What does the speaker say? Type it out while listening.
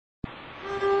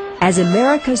As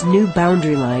America's new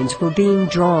boundary lines were being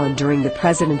drawn during the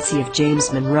presidency of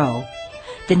James Monroe,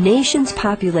 the nation's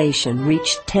population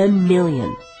reached 10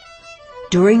 million.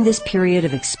 During this period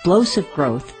of explosive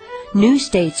growth, new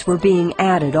states were being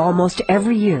added almost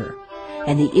every year,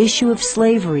 and the issue of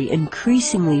slavery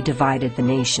increasingly divided the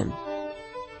nation.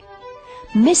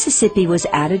 Mississippi was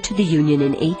added to the Union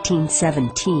in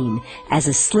 1817 as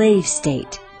a slave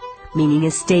state, meaning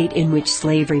a state in which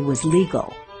slavery was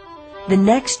legal. The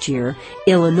next year,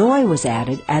 Illinois was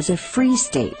added as a free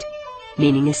state,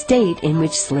 meaning a state in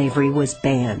which slavery was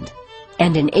banned.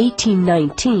 And in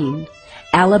 1819,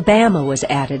 Alabama was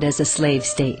added as a slave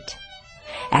state.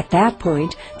 At that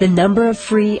point, the number of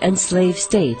free and slave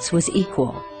states was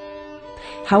equal.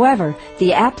 However,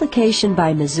 the application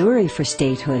by Missouri for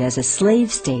statehood as a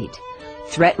slave state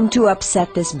threatened to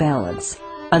upset this balance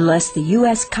unless the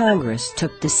U.S. Congress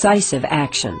took decisive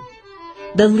action.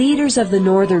 The leaders of the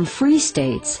northern free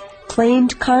states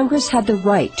claimed Congress had the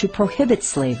right to prohibit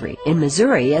slavery in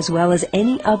Missouri as well as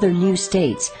any other new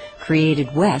states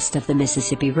created west of the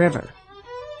Mississippi River.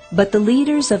 But the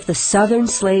leaders of the southern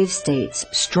slave states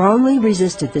strongly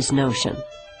resisted this notion.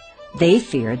 They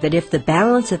feared that if the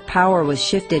balance of power was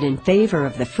shifted in favor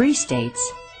of the free states,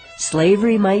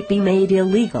 slavery might be made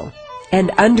illegal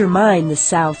and undermine the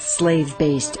South's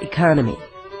slave-based economy.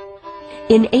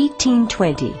 In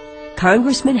 1820,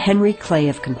 Congressman Henry Clay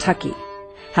of Kentucky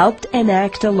helped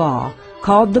enact a law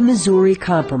called the Missouri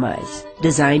Compromise,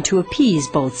 designed to appease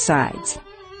both sides.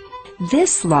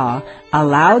 This law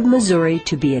allowed Missouri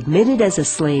to be admitted as a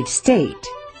slave state,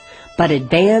 but it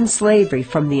banned slavery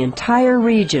from the entire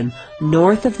region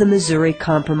north of the Missouri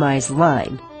Compromise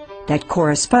line that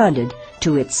corresponded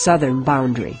to its southern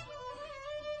boundary.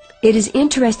 It is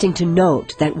interesting to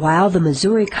note that while the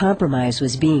Missouri Compromise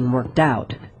was being worked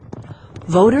out,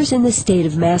 voters in the state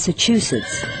of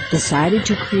Massachusetts decided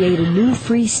to create a new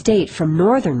free state from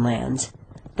northern lands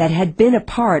that had been a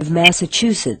part of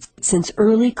Massachusetts since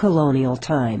early colonial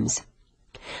times,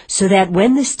 so that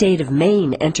when the state of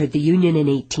Maine entered the Union in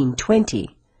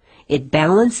 1820, it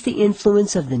balanced the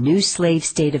influence of the new slave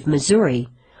state of Missouri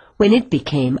when it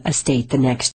became a state the next